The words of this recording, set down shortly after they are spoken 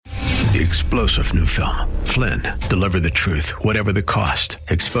The explosive new film, Flynn, deliver the truth, whatever the cost.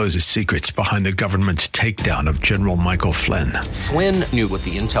 Exposes secrets behind the government's takedown of General Michael Flynn. Flynn knew what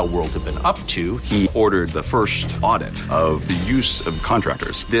the intel world had been up to. He ordered the first audit of the use of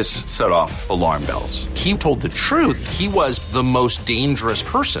contractors. This set off alarm bells. He told the truth. He was the most dangerous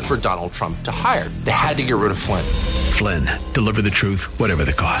person for Donald Trump to hire. They had to get rid of Flynn. Flynn, deliver the truth, whatever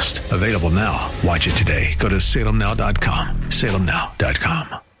the cost. Available now. Watch it today. Go to salemnow.com.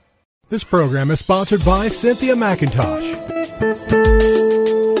 salemnow.com. This program is sponsored by Cynthia McIntosh.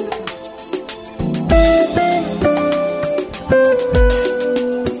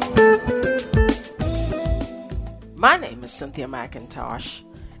 My name is Cynthia McIntosh,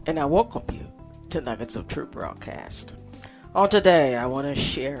 and I welcome you to Nuggets of Truth broadcast. On today, I want to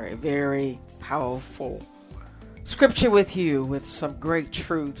share a very powerful scripture with you with some great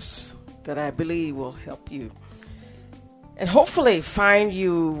truths that I believe will help you and hopefully find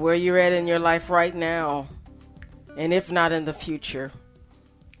you where you're at in your life right now, and if not in the future.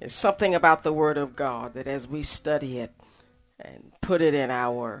 There's something about the Word of God that as we study it and put it in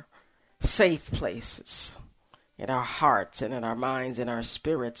our safe places, in our hearts and in our minds and our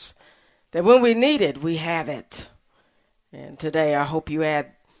spirits, that when we need it, we have it. And today I hope you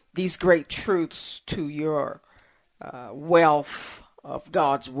add these great truths to your wealth of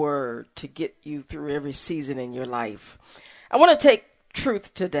God's Word to get you through every season in your life. I want to take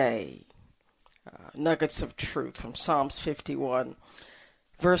truth today, nuggets of truth from Psalms 51,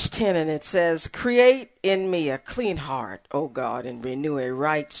 verse 10, and it says, "Create in me a clean heart, O God, and renew a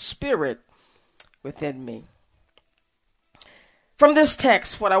right spirit within me." From this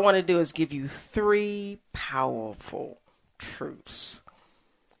text, what I want to do is give you three powerful truths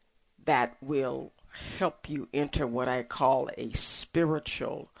that will help you enter what I call a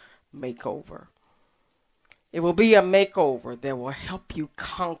spiritual makeover. It will be a makeover that will help you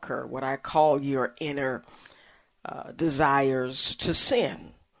conquer what I call your inner desires to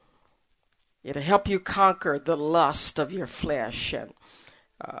sin. It'll help you conquer the lust of your flesh and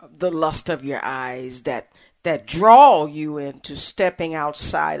the lust of your eyes that draw you into stepping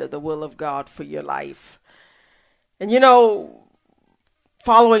outside of the will of God for your life. And you know,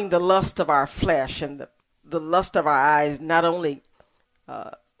 following the lust of our flesh and the lust of our eyes not only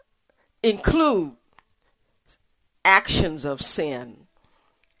include actions of sin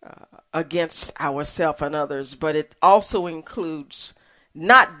against ourselves and others, but it also includes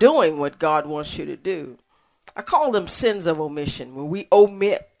not doing what God wants you to do. I call them sins of omission, when we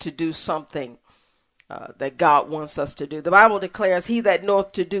omit to do something that God wants us to do. The Bible declares, "He that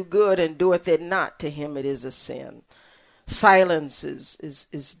knoweth to do good and doeth it not, to him it is a sin." Silence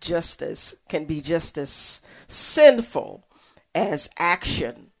is just as can be just as sinful as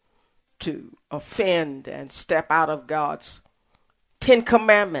action to offend and step out of God's 10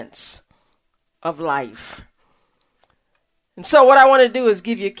 commandments of life. And so what I want to do is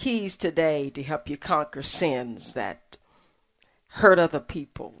give you keys today to help you conquer sins that hurt other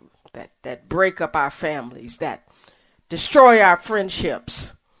people, that break up our families, that destroy our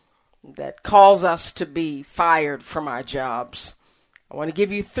friendships, that cause us to be fired from our jobs. I want to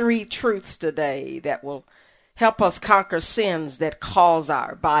give you three truths today that will help us conquer sins that cause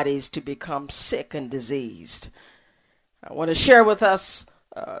our bodies to become sick and diseased. I want to share with us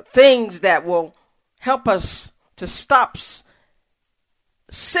things that will help us to stop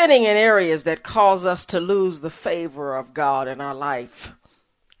sinning in areas that cause us to lose the favor of God in our life.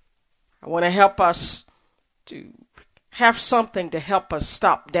 I want to help us to have something to help us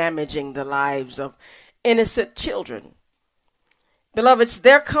stop damaging the lives of innocent children. Beloveds,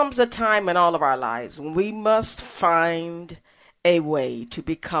 there comes a time in all of our lives when we must find a way to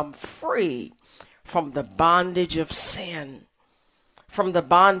become free from the bondage of sin, from the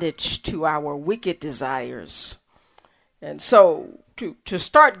bondage to our wicked desires. And so to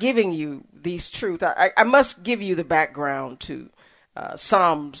start giving you these truths, I must give you the background to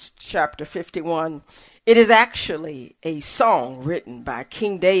Psalms chapter 51. It is actually a song written by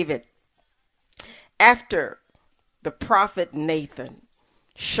King David after the prophet Nathan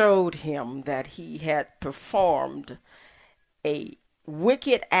showed him that he had performed a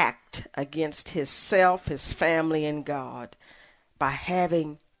wicked act against himself, his family, and God by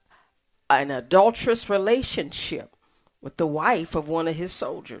having an adulterous relationship with the wife of one of his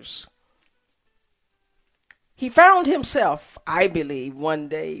soldiers. He found himself, I believe, one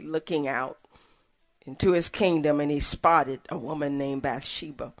day looking out into his kingdom, and he spotted a woman named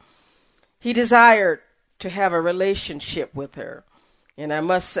Bathsheba. He desired to have a relationship with her, and I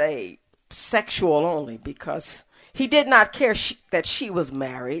must say sexual only, because he did not care that she was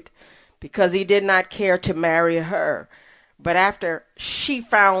married, because he did not care to marry her. But after she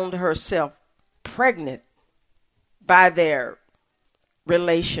found herself pregnant by their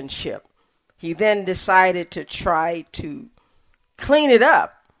relationship, he then decided to try to clean it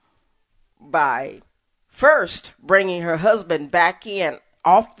up by first bringing her husband back in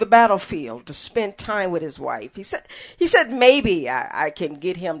off the battlefield to spend time with his wife. He said maybe I can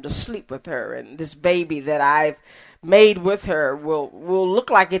get him to sleep with her, and this baby that I've made with her will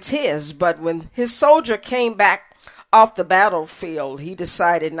look like it's his. But when his soldier came back off the battlefield, he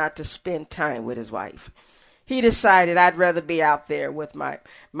decided not to spend time with his wife. He decided, I'd rather be out there with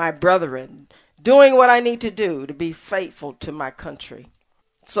my brethren, doing what I need to do to be faithful to my country.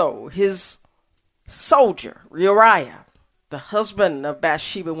 So his soldier, Uriah, the husband of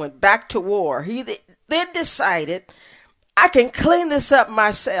Bathsheba, went back to war. He then decided, I can clean this up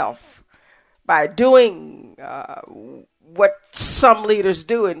myself by doing what some leaders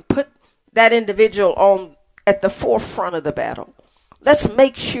do and put that individual on at the forefront of the battle. Let's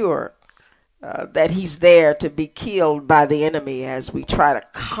make sure that he's there to be killed by the enemy as we try to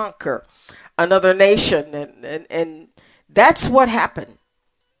conquer another nation. And that's what happened.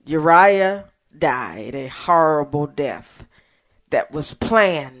 Uriah died a horrible death that was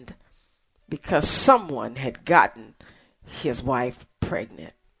planned because someone had gotten his wife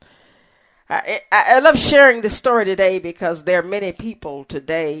pregnant. I love sharing this story today because there are many people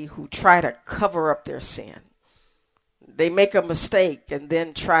today who try to cover up their sin. They make a mistake and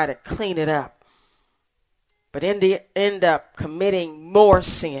then try to clean it up, but end up committing more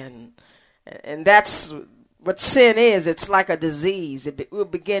sin. And that's what sin is. It's like a disease. It will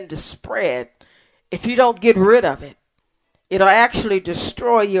begin to spread if you don't get rid of it. It'll actually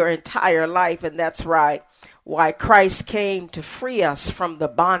destroy your entire life, and that's right. Why Christ came to free us from the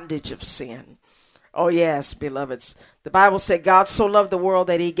bondage of sin. Oh yes, beloveds. The Bible said God so loved the world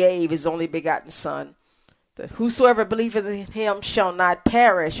that he gave his only begotten Son, that whosoever believeth in him shall not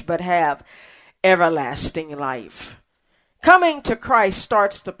perish but have everlasting life. Coming to Christ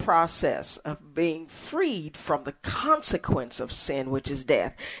starts the process of being freed from the consequence of sin, which is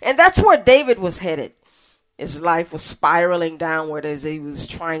death. And that's where David was headed. His life was spiraling downward as he was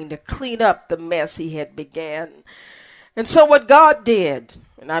trying to clean up the mess he had began. And so what God did,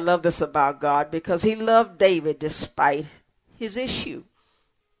 and I love this about God because he loved David despite his issue.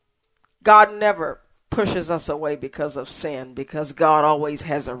 God never pushes us away because of sin, because God always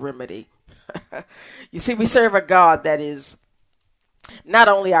has a remedy. You see, we serve a God that is not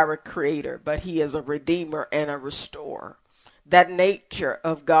only our creator, but he is a redeemer and a restorer. That nature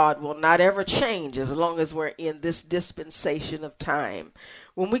of God will not ever change as long as we're in this dispensation of time.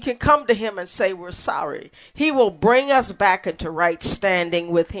 When we can come to him and say we're sorry, he will bring us back into right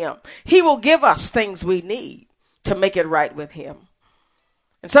standing with him. He will give us things we need to make it right with him.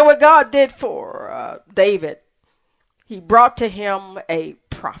 And so what God did for David, he brought to him a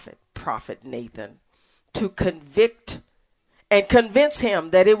prophet Nathan, to convict and convince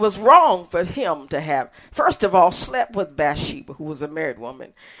him that it was wrong for him to have, first of all, slept with Bathsheba, who was a married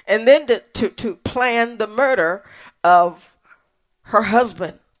woman, and then to plan the murder of her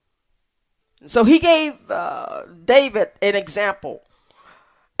husband. And so he gave David an example,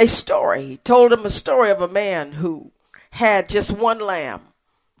 a story. He told him a story of a man who had just one lamb.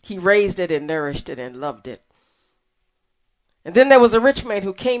 He raised it and nourished it and loved it. And then there was a rich man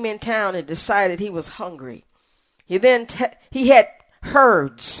who came in town and decided he was hungry. He had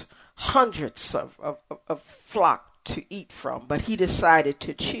herds, hundreds of flock to eat from, but he decided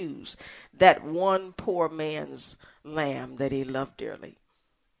to choose that one poor man's lamb that he loved dearly.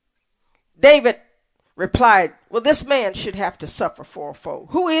 David replied, well, this man should have to suffer fourfold.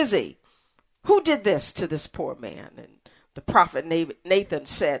 Who is he? Who did this to this poor man? And the prophet Nathan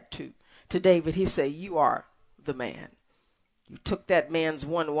said to David, he said, you are the man. You took that man's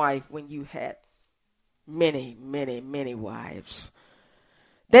one wife when you had many, many, many wives.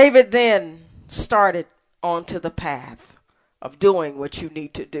 David then started onto the path of doing what you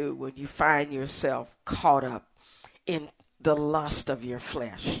need to do when you find yourself caught up in the lust of your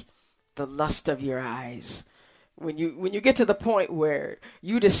flesh, the lust of your eyes. When you get to the point where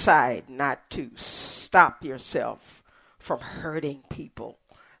you decide not to stop yourself from hurting people,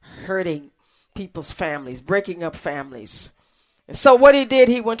 hurting people's families, breaking up families. And so what he did,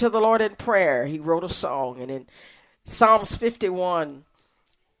 he went to the Lord in prayer. He wrote a song. And in Psalms 51,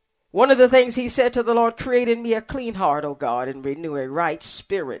 one of the things he said to the Lord, create in me a clean heart, O God, and renew a right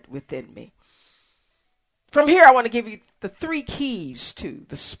spirit within me. From here, I want to give you the 3 keys to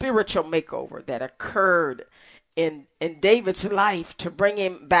the spiritual makeover that occurred in David's life to bring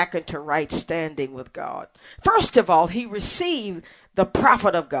him back into right standing with God. First of all, he received the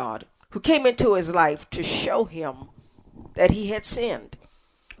prophet of God who came into his life to show him that he had sinned.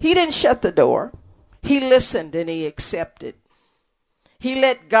 He didn't shut the door. He listened and he accepted. He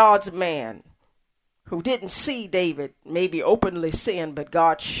let God's man, who didn't see David maybe openly sin, but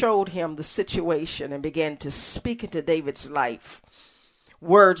God showed him the situation and began to speak into David's life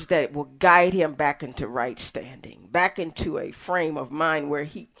words that will guide him back into right standing, back into a frame of mind where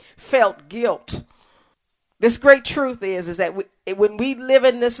he felt guilt. This great truth is that when we live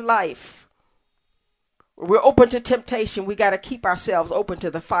in this life, we're open to temptation. We got to keep ourselves open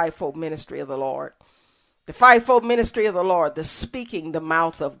to the fivefold ministry of the Lord. The fivefold ministry of the Lord, the speaking, the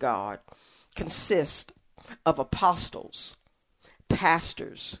mouth of God, consists of apostles,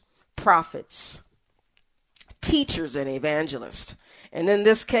 pastors, prophets, teachers, and evangelists. And in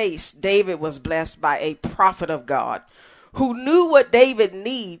this case, David was blessed by a prophet of God who knew what David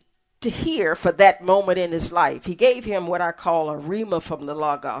needed to hear for that moment in his life. He gave him what I call a rhema from the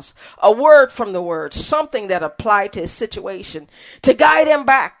Logos, a word from the word, something that applied to his situation to guide him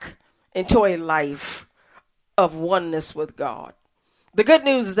back into a life of oneness with God. The good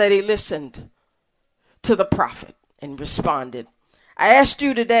news is that he listened to the prophet and responded. I asked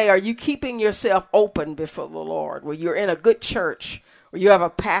you today, are you keeping yourself open before the Lord? Where you're in a good church, where you have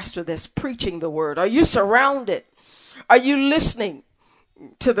a pastor that's preaching the word? Are you surrounded? Are you listening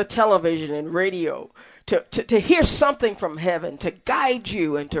to the television and radio to hear something from heaven to guide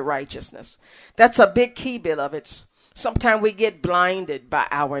you into righteousness? That's a big key, beloveds. Sometimes we get blinded by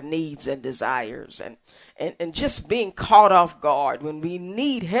our needs and desires and just being caught off guard when we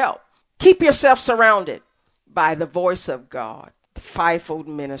need help. Keep yourself surrounded by the voice of God, the fivefold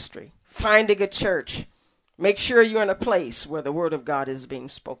ministry. Finding a church. Make sure you're in a place where the word of God is being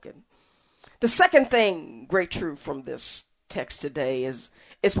spoken. The second thing, great truth from this text today is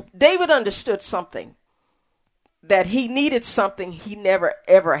David understood something, that he needed something he never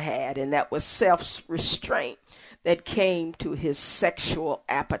ever had, and that was self-restraint that came to his sexual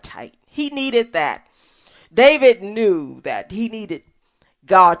appetite. He needed that. David knew that he needed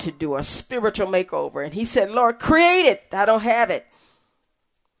God to do a spiritual makeover, and he said, Lord, create it. I don't have it.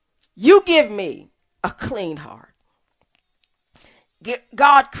 You give me a clean heart.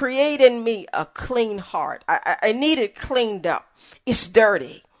 God, create in me a clean heart. I need it cleaned up. It's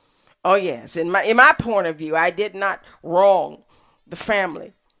dirty. Oh yes, in my point of view, I did not wrong the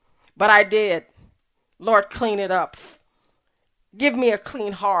family, but I did. Lord, clean it up. Give me a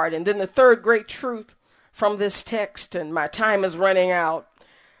clean heart. And then the third great truth from this text, and my time is running out,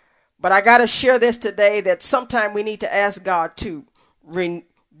 but I got to share this today, that sometime we need to ask God to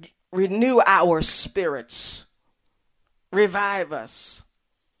renew our spirits. Revive us.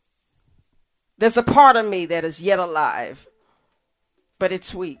 There's a part of me that is yet alive, but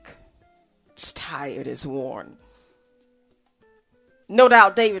it's weak. It's tired, it's worn. No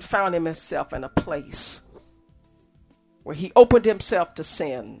doubt David found himself in a place where he opened himself to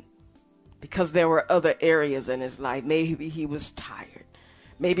sin because there were other areas in his life. Maybe he was tired.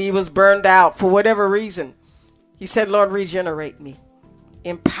 Maybe he was burned out for whatever reason. He said, Lord, regenerate me.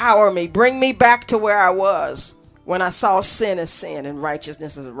 Empower me. Bring me back to where I was when I saw sin as sin and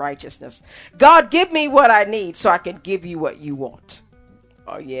righteousness as righteousness. God, give me what I need so I can give you what you want.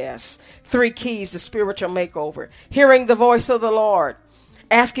 Oh, yes. 3 keys to spiritual makeover. Hearing the voice of the Lord.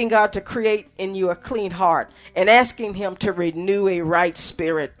 Asking God to create in you a clean heart. And asking him to renew a right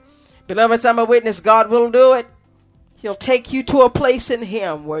spirit. Beloveds, I'm a witness. God will do it. He'll take you to a place in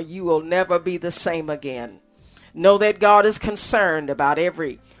him where you will never be the same again. Know that God is concerned about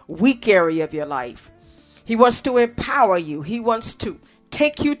every weak area of your life. He wants to empower you. He wants to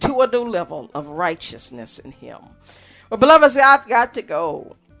take you to a new level of righteousness in him. Well, beloveds, I've got to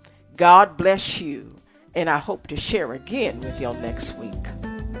go. God bless you, and I hope to share again with you next week.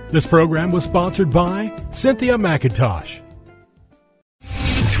 This program was sponsored by Cynthia McIntosh.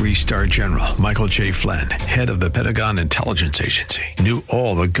 3-star General Michael J. Flynn, head of the Pentagon Intelligence Agency, knew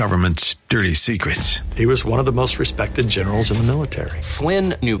all the government's dirty secrets. He was one of the most respected generals in the military.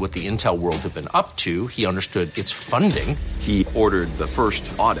 Flynn knew what the intel world had been up to. He understood its funding. He ordered the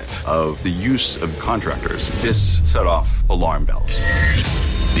first audit of the use of contractors. This set off alarm bells.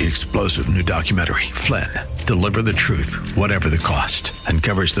 The explosive new documentary, Flynn, Deliver the Truth, Whatever the Cost,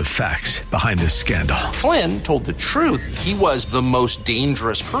 uncovers the facts behind this scandal. Flynn told the truth. He was the most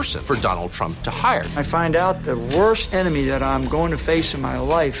dangerous person for Donald Trump to hire. I find out the worst enemy that I'm going to face in my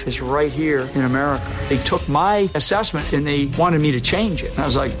life is right here in America. They took my assessment and they wanted me to change it. And I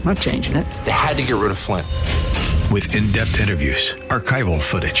was like, I'm not changing it. They had to get rid of Flynn. With in-depth interviews, archival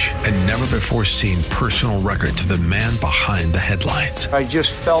footage, and never-before-seen personal records of the man behind the headlines. I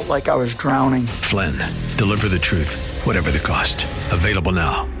just felt like I was drowning. Flynn, Deliver the Truth, Whatever the Cost. Available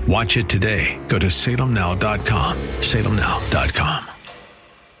now. Watch it today. Go to salemnow.com. salemnow.com.